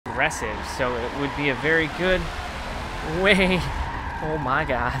aggressive, so it would be a very good way, oh my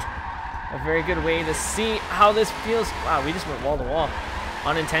god, a very good way to see how this feels. Wow, we just went wall to wall,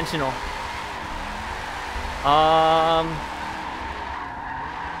 unintentional.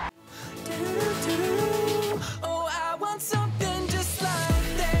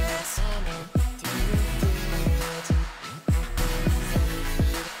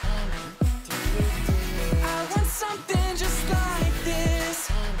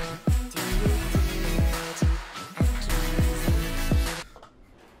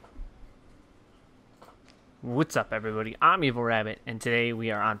 What's up, everybody? I'm EvlRabbit, and today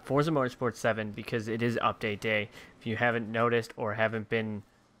we are on Forza Motorsport 7 because it is update day. If you haven't noticed or haven't been,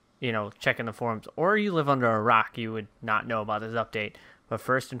 checking the forums, or you live under a rock, you would not know about this update. But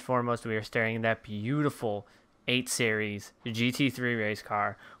first and foremost, we are staring at that beautiful 8 Series GT3 race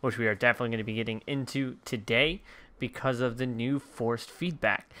car, which we are definitely going to be getting into today because of the new forced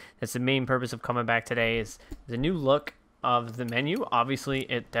feedback. That's the main purpose of coming back today, is the new look of the menu. Obviously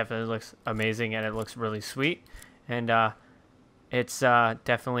it definitely looks amazing and it looks really sweet, and it's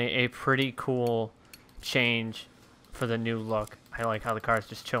definitely a pretty cool change for the new look. I like how the car is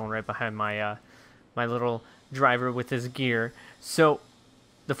just chilling right behind my my little driver with his gear. So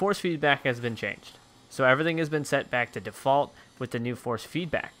the force feedback has been changed, so everything has been set back to default with the new force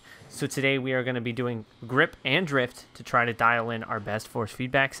feedback. So today we are going to be doing grip and drift to try to dial in our best force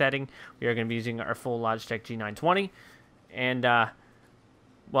feedback setting. We are going to be using our full Logitech g920. And,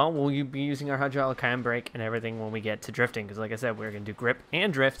 well, we'll be using our hydraulic handbrake and everything when we get to drifting. Because, like I said, we're going to do grip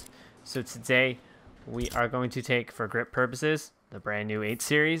and drift. So today, we are going to take, for grip purposes, the brand new 8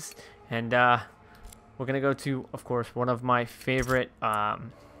 Series. And we're going to go to, of course, one of my favorite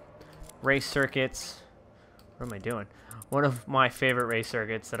race circuits. What am I doing? One of my favorite race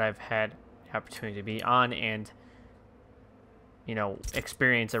circuits that I've had the opportunity to be on and,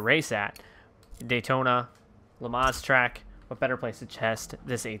 experience a race at. Daytona, Le Mans track. What better place to test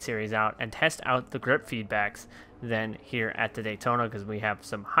this 8 Series out and test out the grip feedbacks than here at the Daytona, because we have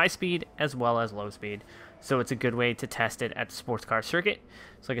some high speed as well as low speed. So it's a good way to test it at the sports car circuit.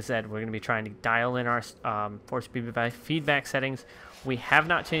 So like I said, we're going to be trying to dial in our force feedback settings. We have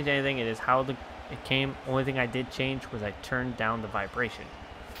not changed anything. It is how it came. Only thing I did change was I turned down the vibration,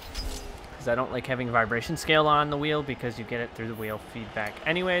 because I don't like having vibration scale on the wheel because you get it through the wheel feedback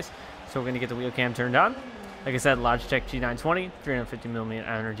anyways. So we're going to get the wheel cam turned on. Like I said, Logitech G920, 350mm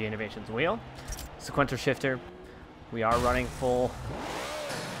NRG Innovations wheel. Sequential shifter. We are running full.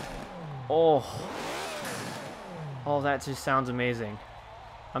 Oh, that just sounds amazing.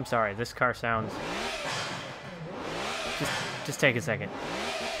 I'm sorry, this car sounds... Just take a second.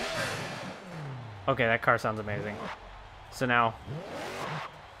 Okay, that car sounds amazing. So now,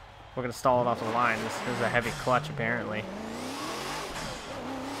 we're going to stall it off the line. This is a heavy clutch, apparently.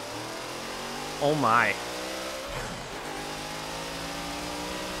 Oh my.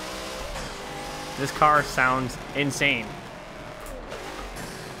 This car sounds insane.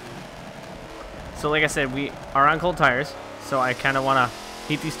 So like I said, we are on cold tires, so I kind of want to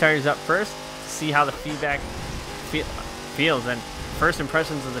heat these tires up first to see how the feedback feels. And first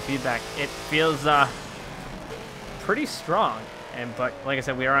impressions of the feedback, it feels pretty strong. But like I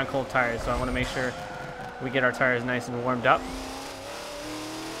said, we are on cold tires, so I want to make sure we get our tires nice and warmed up.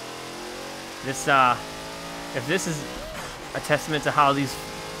 This if this is a testament to how this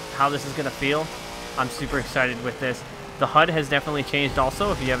is gonna feel, I'm super excited with this. The HUD has definitely changed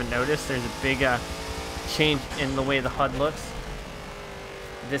also. If you haven't noticed, there's a big change in the way the HUD looks.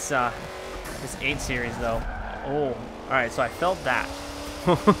 This 8 Series though. Oh, all right. So I felt that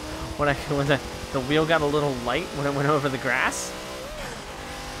when the wheel got a little light when it went over the grass,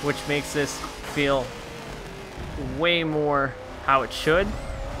 which makes this feel way more how it should.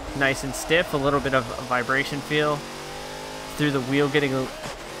 Nice and stiff. A little bit of a vibration feel through the wheel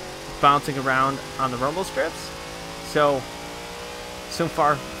bouncing around on the rumble strips. So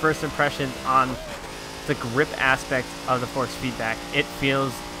far, first impressions on the grip aspect of the force feedback, it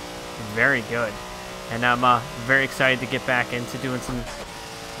feels very good, and I'm very excited to get back into doing some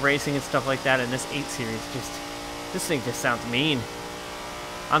racing and stuff like that. And this 8 Series, this thing just sounds mean.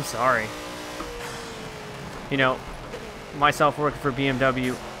 I'm sorry. Myself working for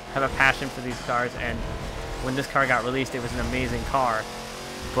BMW, have a passion for these cars, and when this car got released, it was an amazing car.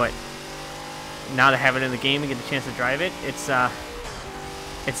 But now to have it in the game and get a chance to drive it, it's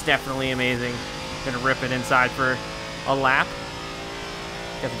definitely amazing. Gonna rip it inside for a lap.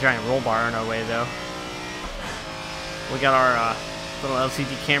 Got the giant roll bar on our way though. We got our little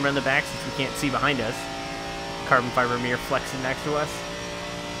LCD camera in the back since we can't see behind us. Carbon fiber mirror flexing next to us.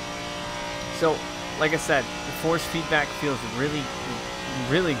 So, like I said, the force feedback feels really,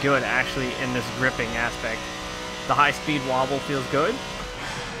 really good actually in this gripping aspect. The high speed wobble feels good.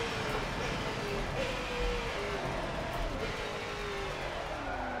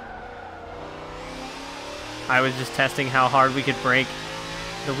 I was just testing how hard we could brake.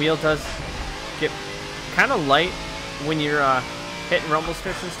 The wheel does get kind of light when you're hitting rumble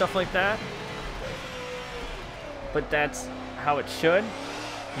strips and stuff like that, but that's how it should.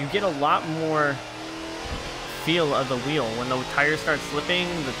 You get a lot more feel of the wheel. When the tires start slipping,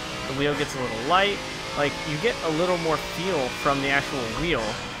 the wheel gets a little light. Like, you get a little more feel from the actual wheel,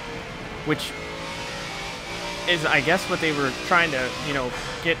 which is, I guess, what they were trying to, you know,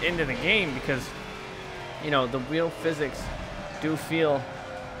 get into the game, because, you know, the wheel physics do feel,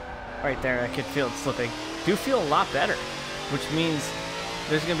 right there, I could feel it slipping, do feel a lot better, which means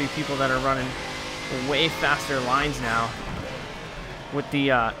there's going to be people that are running way faster lines now with the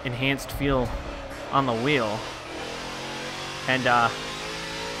enhanced feel on the wheel, and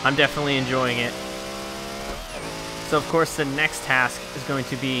I'm definitely enjoying it. So of course the next task is going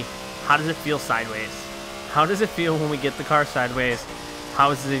to be, how does it feel sideways? How does it feel when we get the car sideways?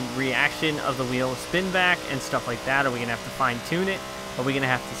 How is the reaction of the wheel spin back and stuff like that? Are we going to have to fine tune it? Are we going to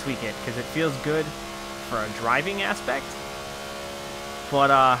have to tweak it? Because it feels good for a driving aspect,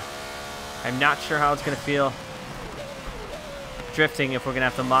 but I'm not sure how it's going to feel drifting, if we're going to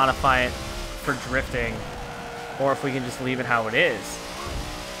have to modify it for drifting, or if we can just leave it how it is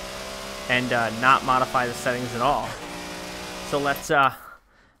and not modify the settings at all. So let's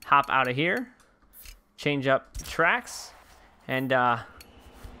hop out of here, change up tracks, and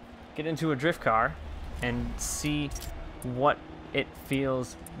get into a drift car and see what it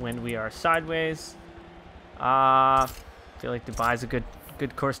feels when we are sideways. I feel like Dubai's a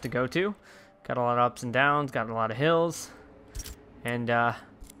good course to go to. Got a lot of ups and downs, got a lot of hills, and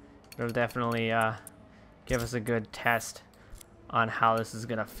it'll definitely give us a good test on how this is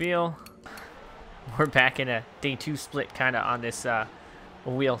gonna feel. We're back in a day 2 split kind of on this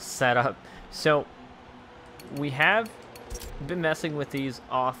wheel setup. So we have been messing with these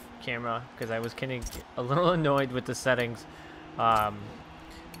off camera because I was getting a little annoyed with the settings,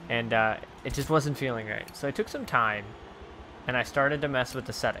 and it just wasn't feeling right. So I took some time and I started to mess with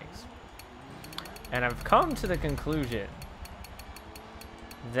the settings, and I've come to the conclusion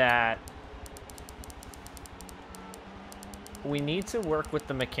that we need to work with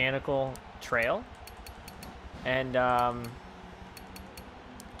the mechanical trail and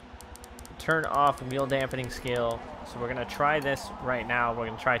turn off wheel dampening scale. So we're gonna try this right now. We're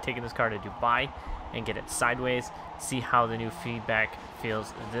gonna try taking this car to Dubai and get it sideways, see how the new feedback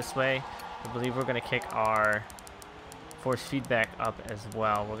feels this way. I believe we're gonna kick our force feedback up as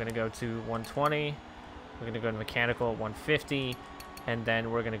well. We're gonna go to 120, we're gonna go to mechanical 150, and then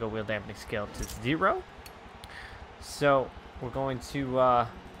we're gonna go wheel dampening scale to 0. So we're going to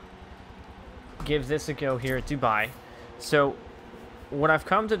give this a go here at Dubai. So what I've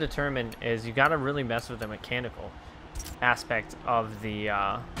come to determine is you got to really mess with the mechanical aspect of the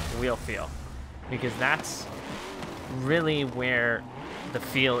wheel feel, because that's really where the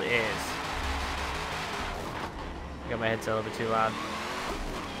feel is. Got my headset a little bit too loud.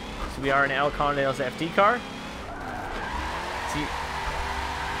 So we are in El Condale's FD car. See,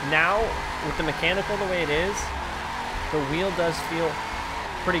 now with the mechanical the way it is, the wheel does feel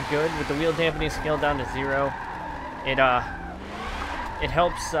pretty good. With the wheel dampening scale down to 0, it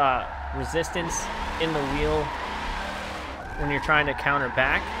helps resistance in the wheel when you're trying to counter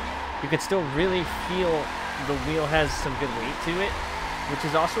back. You can still really feel the wheel has some good weight to it, which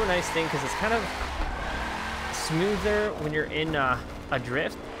is also a nice thing because it's kind of smoother when you're in a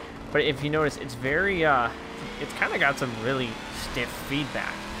drift. But if you notice, it's very it's kind of got some really stiff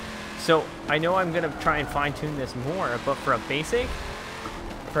feedback. So I know I'm gonna try and fine tune this more, but for a basic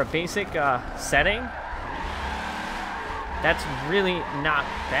setting, that's really not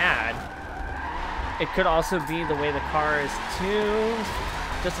bad. It could also be the way the car is tuned.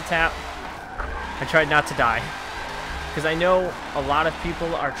 Just a tap. I tried not to die, because I know a lot of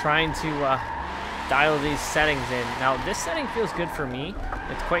people are trying to dial these settings in. Now this setting feels good for me.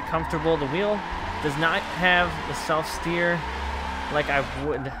 It's quite comfortable. The wheel does not have the self-steer like I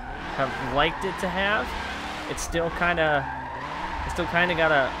would have liked it to have. It's still kind of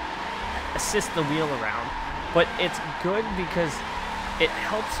gotta assist the wheel around, but it's good because it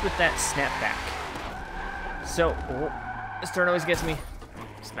helps with that snapback. So this turn always gets me.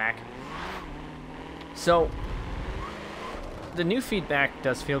 Smack. So the new feedback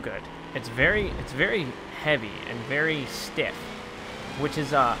does feel good. It's very heavy and very stiff, which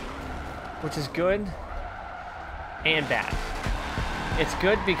is good and bad. It's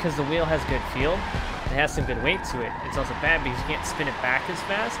good because the wheel has good feel, It has some good weight to it. It's also bad because you can't spin it back as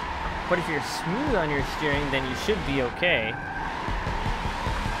fast. But if you're smooth on your steering, then you should be okay.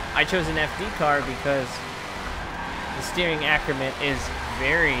 I chose an FD car because the steering accurate is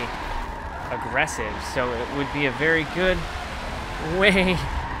very aggressive, so it would be a very good way,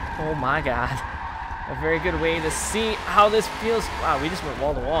 oh my god, a very good way to see how this feels. Wow, we just went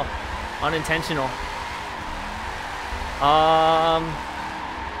wall to wall, unintentional.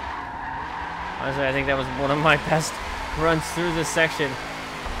 Honestly, I think that was one of my best runs through this section.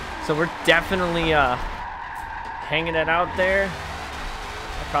 So we're definitely hanging it out there.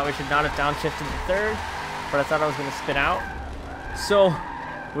 I probably should not have downshifted the third, but I thought I was going to spin out. So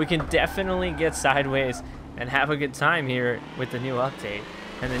we can definitely get sideways and have a good time here with the new update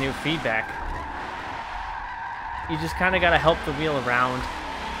and the new feedback. You just kind of got to help the wheel around.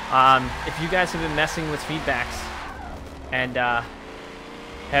 If you guys have been messing with feedbacks and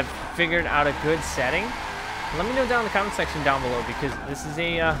have figured out a good setting, let me know down in the comment section down below, because this is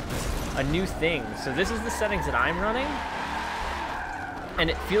a new thing. So this is the settings that I'm running, and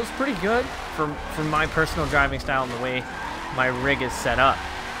it feels pretty good for my personal driving style and the way my rig is set up.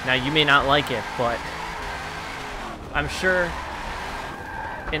 Now, you may not like it, but I'm sure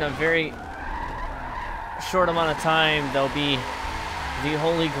in a very short amount of time there'll be the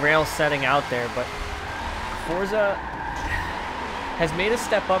holy grail setting out there. But Forza has made a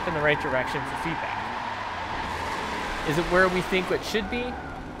step up in the right direction for feedback. Is it where we think it should be?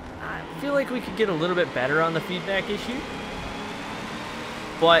 I feel like we could get a little bit better on the feedback issue,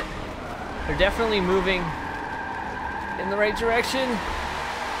 but they're definitely moving in the right direction.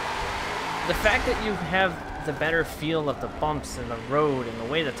 The fact that you have the better feel of the bumps and the road and the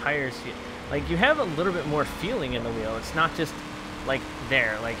way the tires feel, like, you have a little bit more feeling in the wheel. It's not just like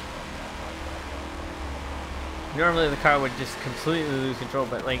there, like normally the car would just completely lose control,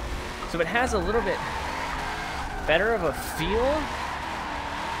 but like, so it has a little bit better of a feel.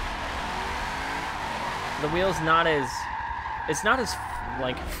 The wheel's not as, it's not as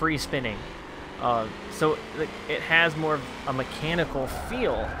like free spinning, so it has more of a mechanical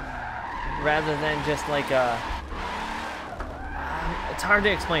feel rather than just like a, it's hard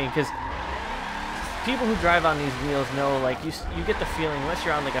to explain, because people who drive on these wheels know, like, you get the feeling, unless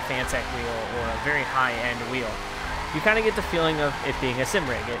you're on like a Fansec wheel or a very high-end wheel, you kind of get the feeling of it being a sim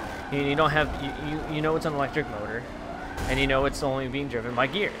rig. You don't have, you know it's an electric motor, and you know it's only being driven by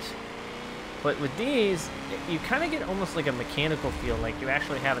gears. But with these, you kind of get almost like a mechanical feel, like you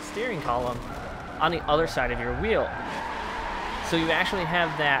actually have a steering column on the other side of your wheel. So you actually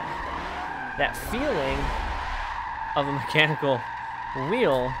have that feeling of a mechanical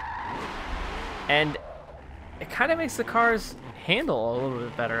wheel, and it kind of makes the cars handle a little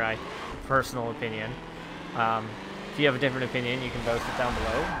bit better, personal opinion. If you have a different opinion, you can post it down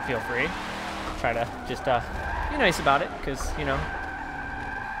below. Feel free. Try to just be nice about it, because, you know,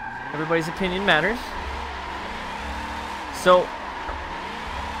 everybody's opinion matters. So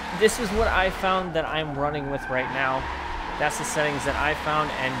this is what I found that I'm running with right now. That's the settings that I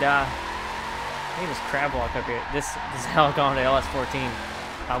found, and look at this crab walk up here. This Heliconda LS14,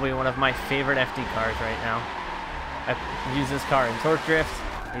 probably one of my favorite FD cars right now. I use this car in Torque Drift.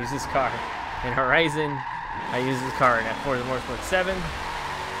 I use this car in Horizon. I use this car in Forza Motorsport 7.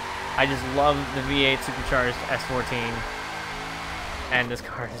 I just love the V8 supercharged S14. And this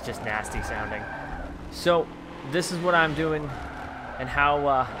car is just nasty sounding. So this is what I'm doing and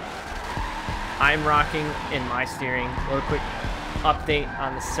how I'm rocking in my steering. A little quick update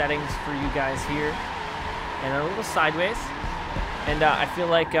on the settings for you guys here, and a little sideways. And I feel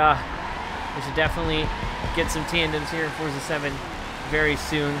like we should definitely get some tandems here in Forza 7 very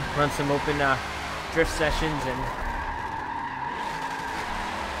soon. Run some open drift sessions, and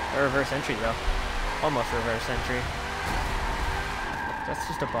a reverse entry though. Almost reverse entry. That's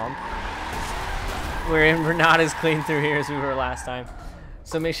just a bump. We're not as clean through here as we were last time.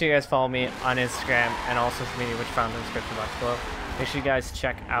 So make sure you guys follow me on Instagram and all social media, which found in the description box below. Make sure you guys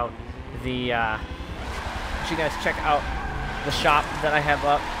check out the shop that I have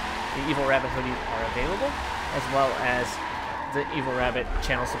up. The EvlRabbit hoodies are available, as well as the EvlRabbit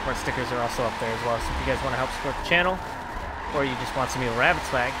channel support stickers are also up there as well. So if you guys want to help support the channel, or you just want some EvlRabbit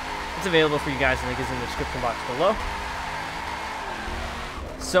swag, it's available for you guys. The link is in the description box below.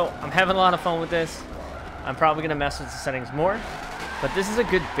 So I'm having a lot of fun with this. I'm probably going to mess with the settings more, but this is a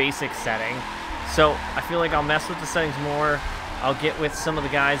good basic setting. So I feel like I'll mess with the settings more. I'll get with some of the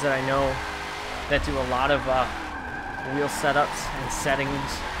guys that I know that do a lot of wheel setups and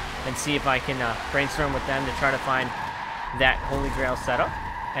settings, and see if I can brainstorm with them to try to find that holy grail setup.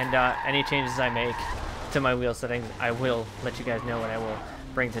 And any changes I make to my wheel settings, I will let you guys know, and I will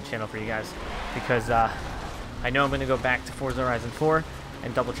bring to the channel for you guys, because I know I'm going to go back to Forza Horizon 4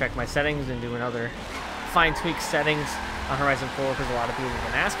 and double check my settings and do another fine tweak settings on Horizon 4, because a lot of people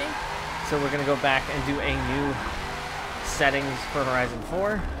have been asking. So we're going to go back and do a new settings for Horizon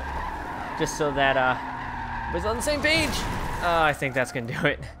 4, just so that we're on the same page. I think that's going to do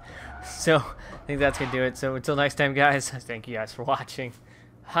it. So I think that's going to do it. So until next time, guys, thank you guys for watching.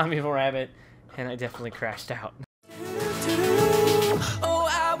 I'm EvlRabbit, and I definitely crashed out.